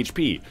 fucking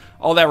HP.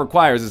 All that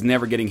requires is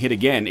never getting hit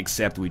again,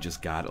 except we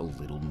just got a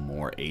little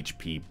more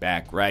HP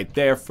back right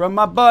there from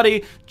my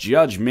buddy,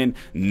 Judgment.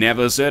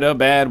 Never said a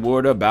bad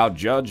word about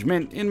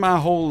Judgment in my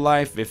whole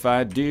life. If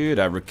I did,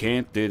 I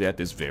recant it at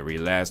this very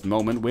last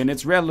moment when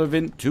it's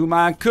relevant to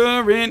my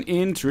current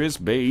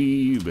interest,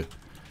 babe.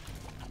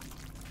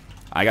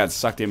 I got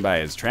sucked in by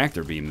his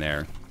tractor beam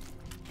there.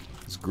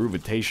 His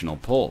gravitational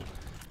pull.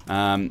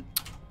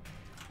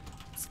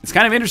 It's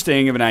kind of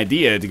interesting of an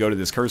idea to go to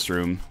this curse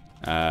room,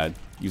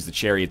 use the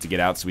chariot to get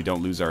out so we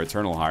don't lose our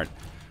Eternal Heart,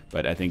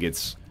 but I think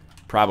it's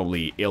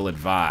probably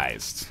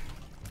ill-advised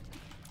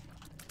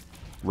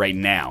right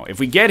now. If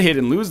we get hit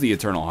and lose the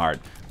Eternal Heart,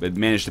 but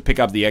manage to pick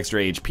up the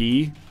extra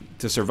HP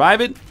to survive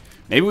it,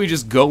 maybe we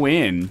just go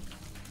in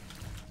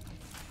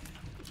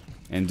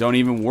and don't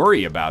even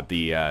worry about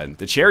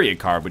the chariot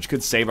card, which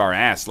could save our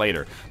ass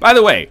later. By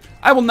the way,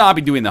 I will not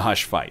be doing the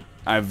Hush fight.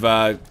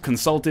 I've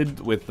consulted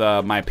with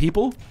my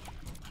people.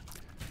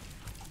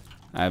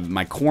 I have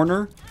my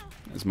corner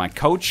as my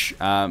coach.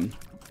 I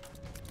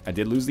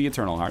did lose the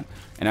Eternal Heart,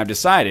 and I've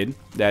decided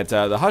that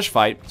the Hush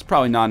fight is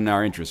probably not in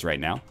our interest right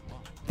now.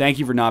 Thank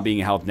you for not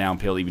being a health down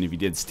pill, even if you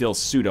did still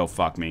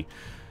pseudo-fuck me.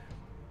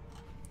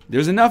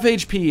 There's enough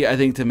HP, I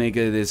think, to make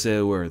this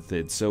worth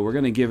it, so we're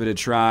going to give it a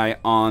try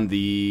on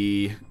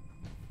the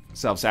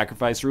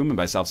self-sacrifice room, and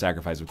by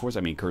self-sacrifice, of course,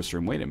 I mean curse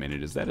room. Wait a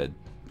minute, is that a...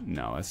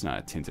 No, that's not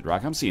a Tinted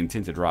Rock. I'm seeing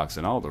Tinted Rocks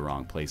in all the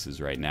wrong places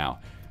right now.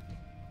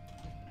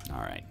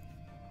 Alright.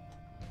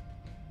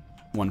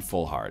 1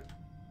 full heart.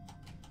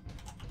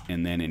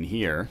 And then in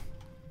here,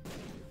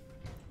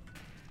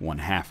 1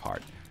 half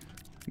heart.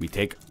 We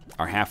take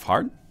our half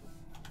heart,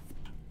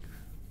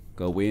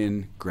 go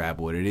in, grab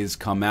what it is,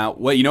 come out.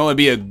 What, you know what would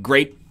be a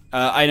great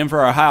item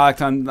for our high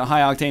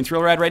octane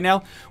thrill ride right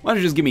now? Why don't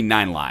you just give me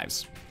 9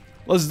 lives?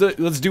 Let's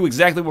do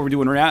exactly what we're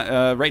doing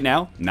right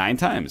now, 9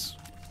 times.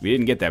 We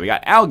didn't get that. We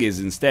got Algiz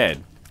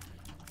instead.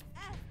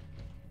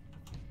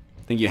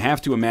 I think you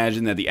have to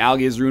imagine that the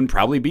Algiz rune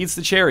probably beats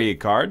the Chariot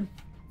card.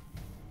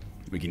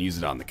 We can use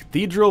it on the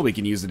Cathedral. We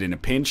can use it in a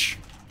pinch.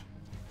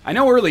 I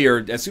know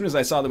earlier, as soon as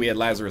I saw that we had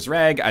Lazarus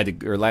Rag,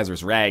 or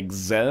Lazarus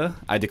Rags,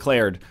 I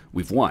declared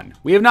we've won.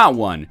 We have not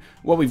won.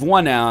 What we've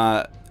won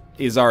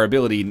is our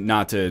ability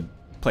not to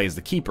play as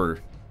the Keeper.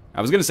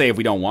 I was gonna say if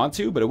we don't want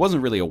to, but it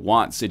wasn't really a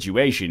want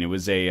situation. It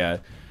was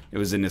a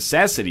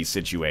necessity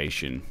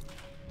situation.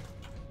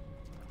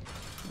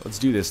 Let's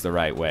do this the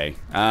right way.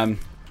 Now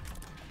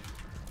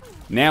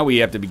we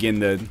have to begin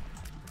the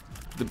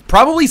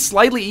probably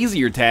slightly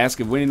easier task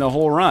of winning the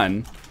whole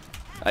run.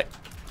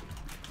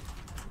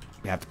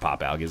 We have to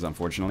pop Algiz,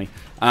 unfortunately.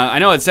 I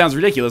know it sounds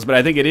ridiculous, but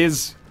I think it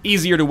is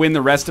easier to win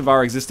the rest of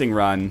our existing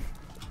run.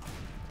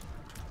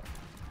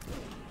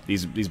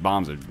 These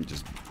bombs are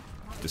just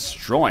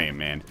destroying,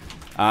 man.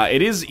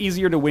 It is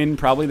easier to win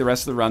probably the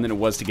rest of the run than it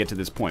was to get to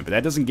this point, but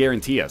that doesn't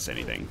guarantee us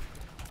anything.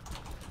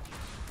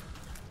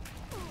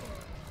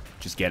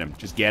 Just get him.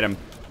 Just get him.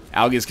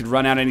 Algiz could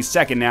run out any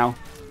second now.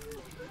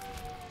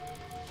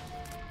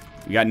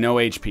 You got no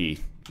HP.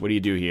 What do you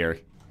do here?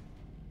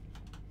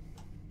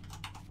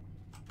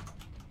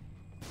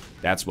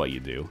 That's what you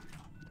do.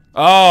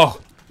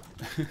 Oh!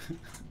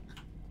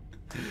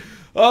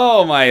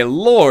 Oh my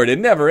lord, it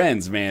never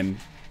ends, man.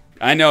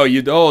 I know,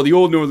 oh, the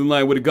old Northern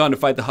Lion would have gone to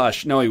fight the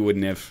Hush. No, he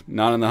wouldn't have.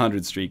 Not on the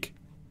 100 streak.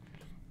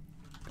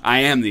 I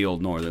am the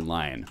old Northern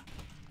Lion,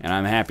 and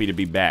I'm happy to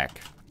be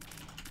back.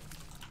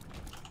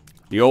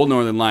 The old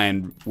Northern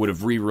Lion would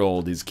have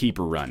re-rolled his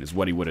keeper run, is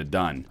what he would have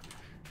done.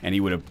 And he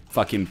would have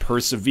fucking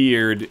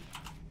persevered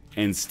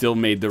and still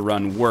made the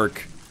run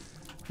work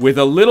with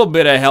a little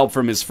bit of help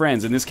from his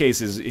friends. In this case,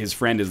 his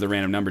friend is the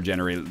random number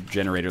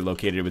generator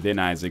located within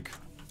Isaac.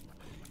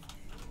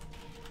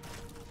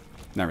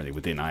 Not really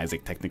within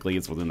Isaac, technically.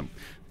 It's within the...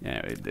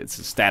 Yeah, it's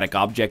a static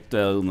object.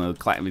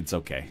 It's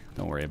okay.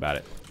 Don't worry about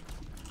it.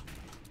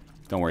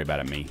 Don't worry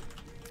about it, me.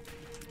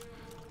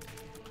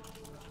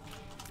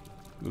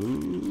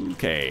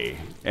 Okay.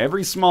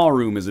 Every small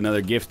room is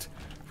another gift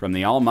from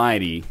the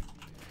Almighty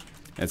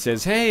that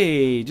says,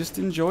 hey, just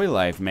enjoy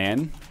life,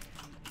 man.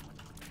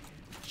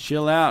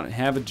 Chill out,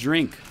 have a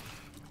drink.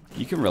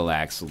 You can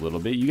relax a little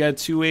bit. You got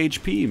 2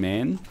 HP,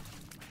 man.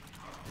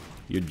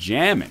 You're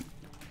jamming.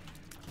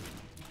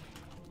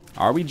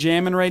 Are we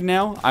jamming right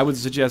now? I would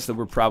suggest that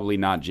we're probably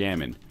not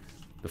jamming.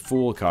 The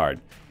Fool card.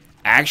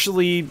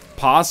 Actually,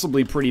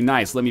 possibly pretty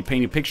nice. Let me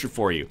paint a picture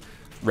for you.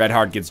 Red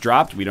Heart gets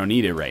dropped. We don't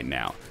need it right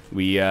now.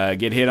 We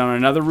get hit on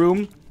another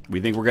room. We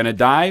think we're going to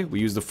die. We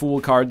use the Fool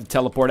card to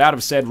teleport out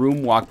of said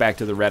room, walk back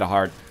to the Red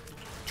Heart,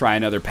 try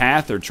another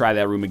path, or try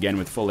that room again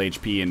with full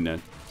HP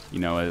and, you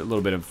know, a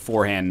little bit of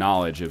forehand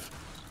knowledge of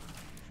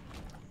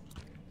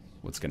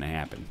what's going to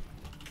happen.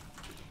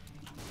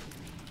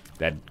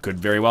 That could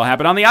very well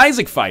happen on the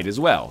Isaac fight as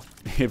well.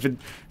 If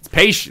it's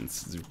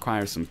patience. It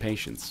requires some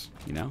patience,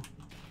 you know?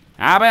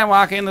 I've been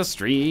walking the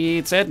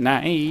streets at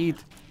night.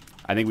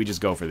 I think we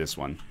just go for this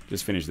one.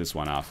 Just finish this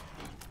one off.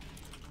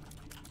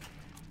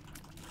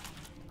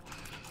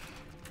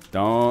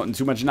 Don't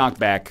too much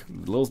knockback.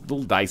 A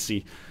little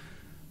dicey.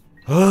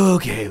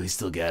 Okay, we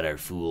still got our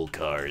Fool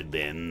card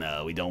then.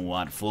 We don't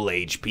want full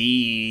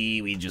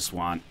HP. We just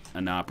want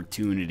an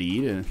opportunity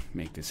to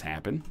make this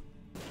happen.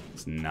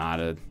 It's not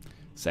a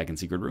second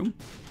secret room.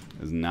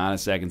 It's not a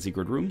second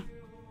secret room.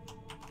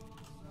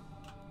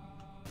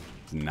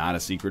 It's not a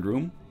secret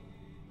room.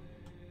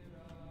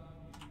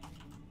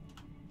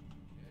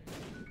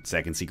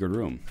 Second secret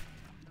room.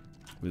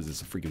 What is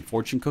this, a freaking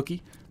fortune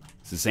cookie?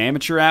 Is this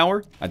amateur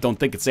hour? I don't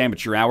think it's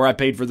amateur hour. I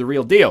paid for the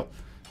real deal.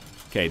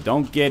 Okay,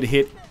 don't get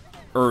hit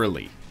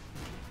early.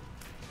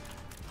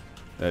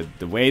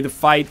 The way the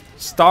fight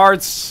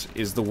starts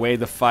is the way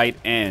the fight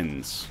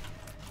ends.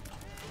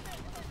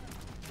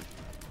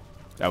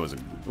 That would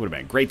have been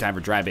a great time for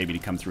Dry Baby to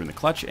come through in the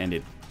clutch, and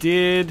it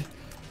did.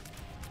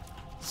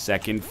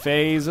 Second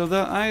phase of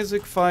the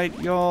Isaac fight,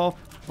 y'all.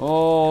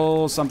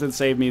 Oh, something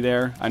saved me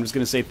there. I'm just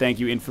going to say thank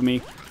you,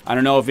 Infamy. I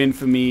don't know if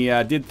Infamy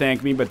did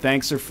thank me, but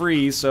thanks are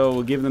free, so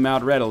we'll give them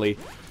out readily.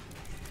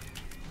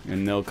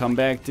 And they'll come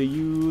back to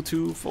you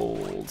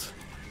twofold.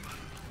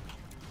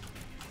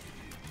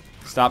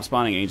 Stop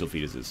spawning angel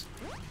fetuses.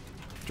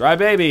 Dry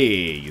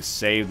Baby, you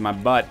saved my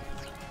butt.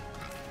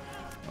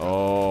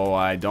 Oh,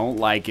 I don't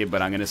like it,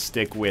 but I'm going to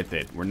stick with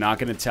it. We're not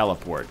going to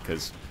teleport,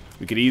 because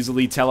we could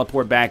easily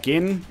teleport back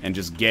in and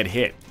just get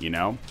hit, you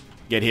know?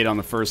 Get hit on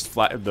the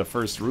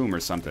first room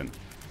or something.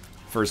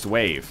 First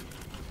wave.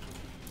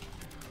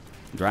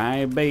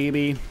 Dry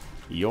Baby,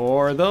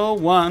 you're the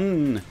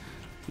one.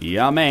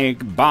 You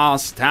make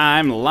boss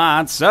time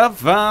lots of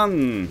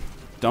fun.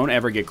 Don't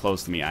ever get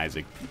close to me,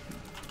 Isaac.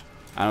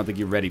 I don't think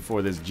you're ready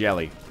for this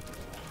jelly.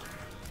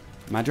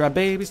 My Dry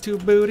Baby's too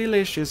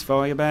bootylicious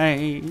for you,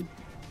 babe.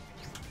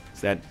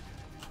 Is that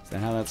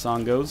how that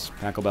song goes?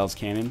 Tackle Bell's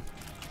canon.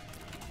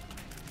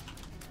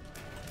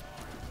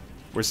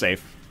 We're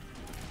safe.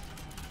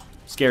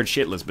 Scared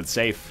shitless, but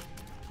safe.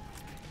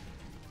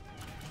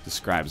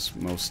 Describes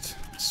most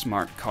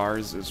smart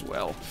cars as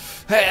well.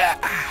 Okay.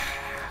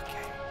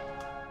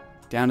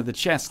 Down to the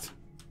chest.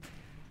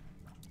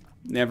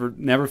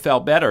 Never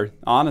felt better,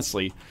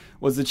 honestly.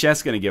 What's the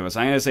chest going to give us?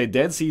 I'm going to say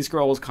Dead Sea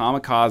Scrolls,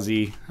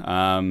 Kamikaze,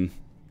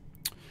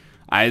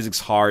 Isaac's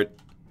Heart,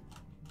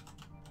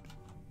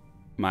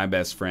 my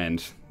best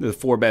friend. The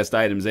 4 best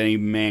items any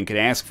man could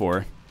ask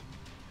for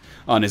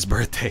on his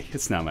birthday.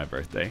 It's not my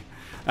birthday.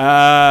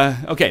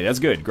 Okay, that's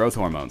good. Growth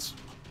hormones.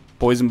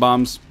 Poison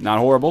bombs, not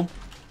horrible.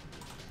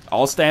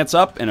 All stats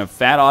up and a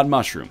fat odd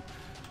mushroom.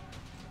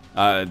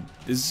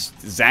 This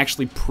is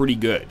actually pretty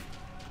good.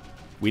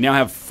 We now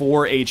have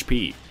 4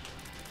 HP.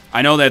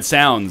 I know that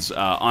sounds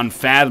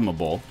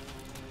unfathomable.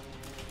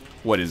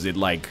 What is it,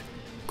 like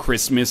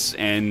Christmas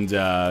and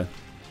a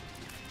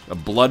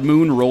blood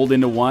moon rolled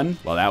into one?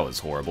 Well, that was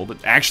horrible, but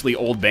actually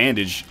Old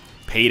Bandage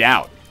paid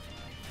out.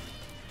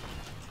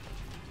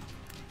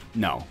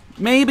 No.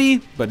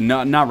 Maybe, but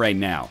not right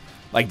now.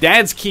 Like,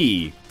 Dad's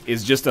Key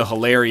is just a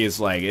hilarious,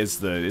 like, it's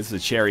the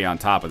cherry on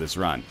top of this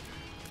run.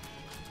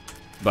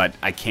 But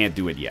I can't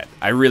do it yet.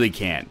 I really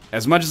can't.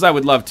 As much as I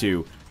would love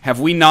to, have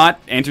we not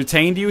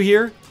entertained you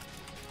here?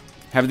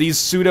 Have these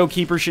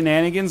pseudo-keeper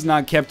shenanigans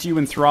not kept you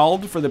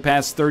enthralled for the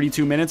past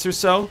 32 minutes or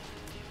so?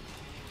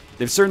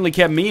 They've certainly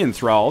kept me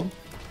enthralled.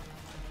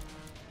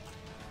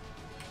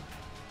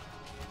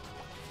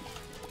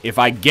 If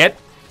I get,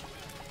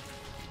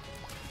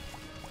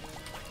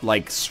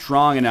 like,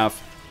 strong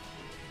enough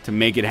to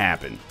make it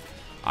happen,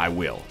 I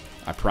will.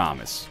 I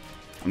promise.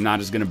 I'm not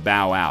just gonna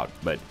bow out,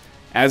 but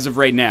as of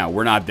right now,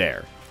 we're not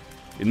there.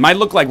 It might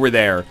look like we're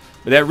there,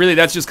 but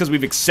that's just because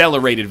we've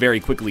accelerated very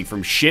quickly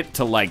from shit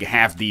to, like,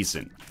 half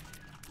decent.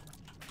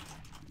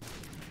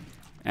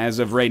 As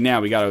of right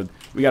now, we got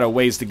a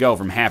ways to go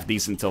from half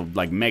decent to,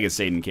 like, Mega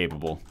Satan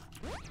capable.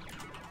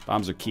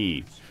 Bombs are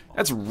key.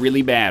 That's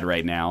really bad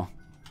right now.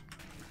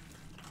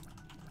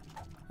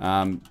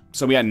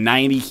 So we got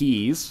 90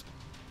 keys.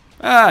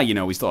 You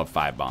know, we still have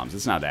 5 bombs.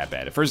 It's not that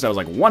bad. At first I was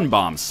like, 1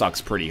 bomb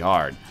sucks pretty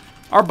hard.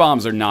 Our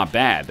bombs are not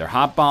bad. They're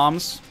hot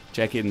bombs.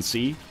 Check it and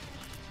see.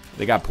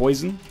 They got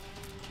poison.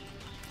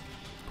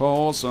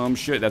 Pull some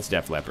shit. That's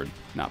Def Leppard,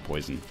 not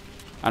Poison.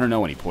 I don't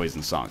know any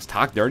Poison songs.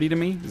 Talk Dirty to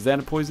Me? Is that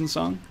a Poison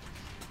song?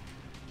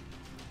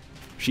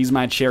 She's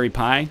My Cherry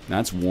Pie?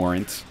 That's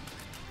Warrant.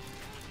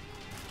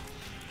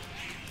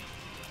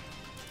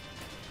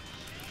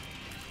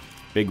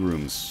 Big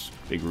rooms.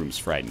 Big rooms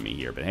frighten me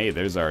here. But hey,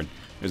 there's an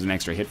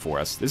extra hit for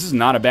us. This is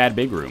not a bad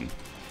big room.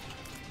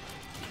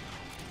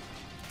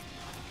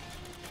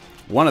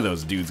 One of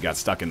those dudes got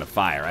stuck in the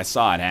fire. I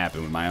saw it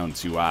happen with my own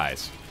 2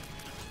 eyes.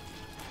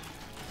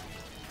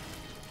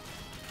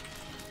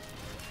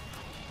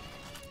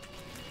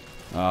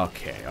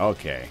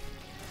 Okay.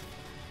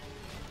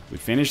 We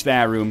finished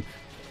that room.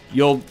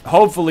 You'll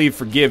hopefully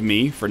forgive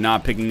me for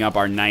not picking up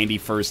our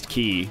 91st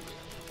key.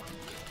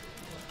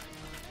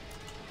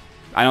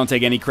 I don't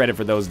take any credit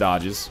for those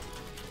dodges.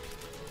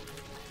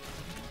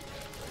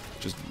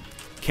 Just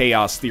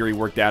chaos theory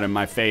worked out in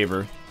my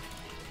favor.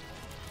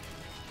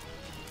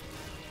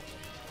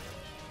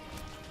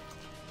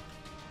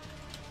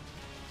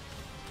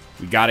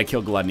 We gotta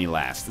kill Gluttony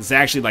last. This is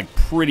actually, like,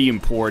 pretty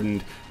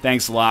important.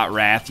 Thanks a lot,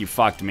 Wrath. You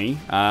fucked me.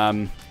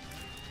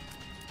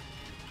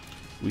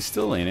 We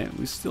still in it.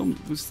 We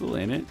still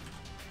in it.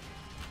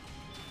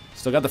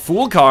 Still got the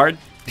Fool card.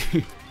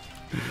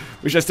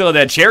 Wish I still had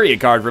that Chariot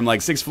card from,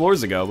 like, 6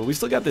 floors ago, but we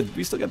still got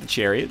the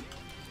Chariot.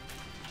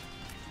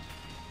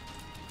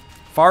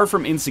 Far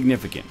from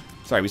insignificant.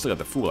 Sorry, we still got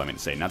the Fool, I meant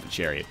to say, not the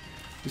Chariot.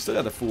 We still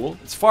got the Fool.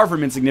 It's far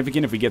from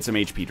insignificant if we get some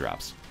HP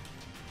drops.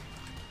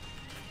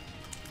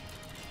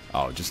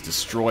 Oh, just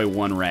destroy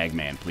one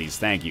Ragman, please.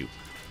 Thank you.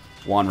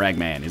 One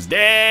Ragman is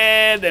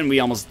dead! And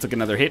we almost took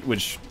another hit,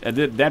 which at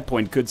that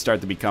point could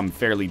start to become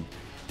fairly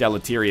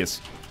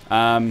deleterious.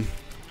 Has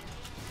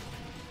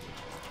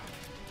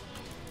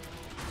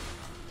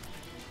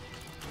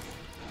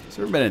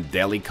there ever been a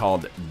deli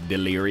called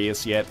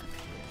Delirious yet?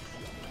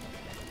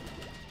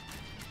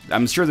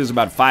 I'm sure there's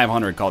about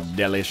 500 called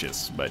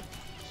Delicious, but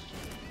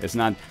it's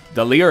not.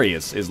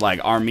 Delirious is like,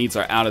 our meats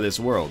are out of this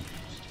world.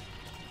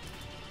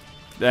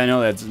 I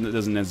know that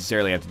doesn't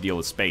necessarily have to deal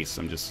with space.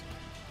 I'm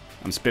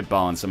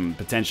spitballing some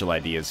potential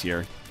ideas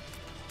here.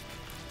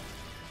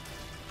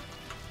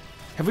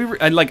 Have we,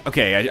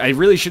 okay, I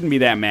really shouldn't be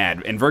that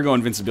mad, and Virgo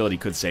Invincibility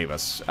could save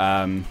us,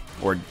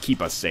 or keep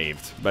us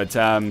saved. But,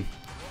 can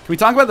we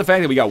talk about the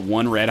fact that we got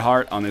 1 red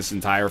heart on this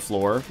entire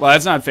floor? Well,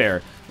 that's not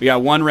fair. We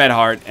got 1 red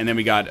heart, and then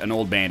we got an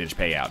old bandage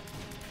payout.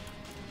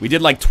 We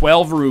did, like,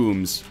 12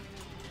 rooms,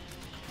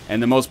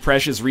 and the most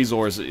precious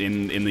resource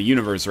in the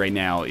universe right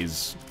now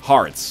is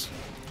hearts.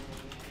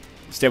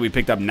 Instead, we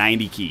picked up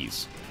 90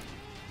 keys.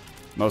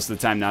 Most of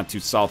the time, not too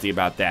salty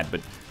about that,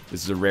 but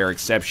this is a rare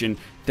exception.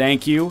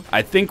 Thank you.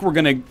 I think we're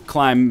gonna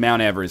climb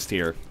Mount Everest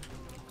here.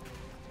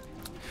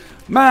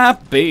 My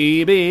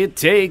baby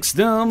takes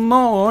the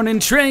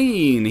morning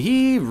train.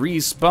 He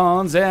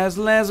respawns as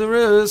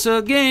Lazarus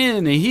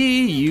again.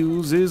 He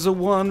uses a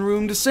 1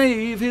 room to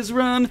save his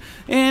run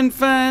and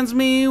finds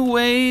me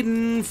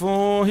waiting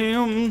for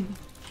him.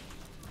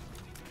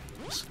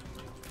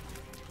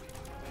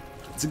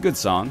 It's a good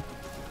song.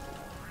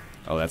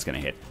 Oh, that's gonna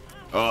hit.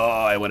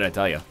 Oh, what did I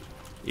tell you?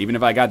 Even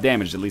if I got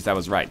damaged, at least I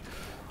was right.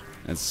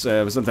 That's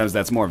sometimes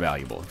that's more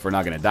valuable. If we're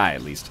not gonna die,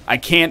 at least. I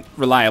can't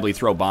reliably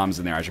throw bombs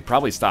in there. I should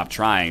probably stop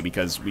trying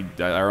because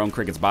our own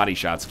Cricket's body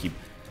shots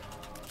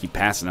keep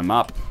passing them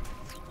up,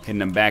 hitting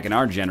them back in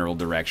our general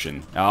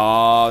direction.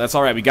 Oh, that's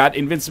all right. We got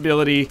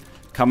invincibility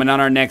coming on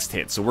our next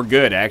hit, so we're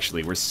good.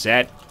 Actually, we're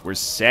set. We're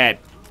set.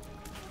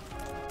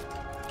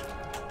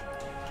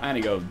 I'm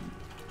gonna go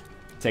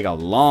take a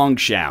long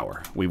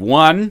shower. We've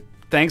won.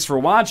 Thanks for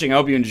watching. I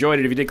hope you enjoyed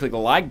it. If you did, click the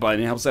like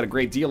button. It helps out a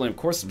great deal. And, of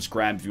course,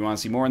 subscribe if you want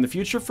to see more in the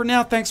future. For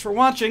now, thanks for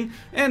watching,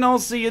 and I'll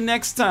see you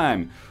next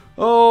time.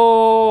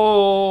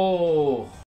 Oh...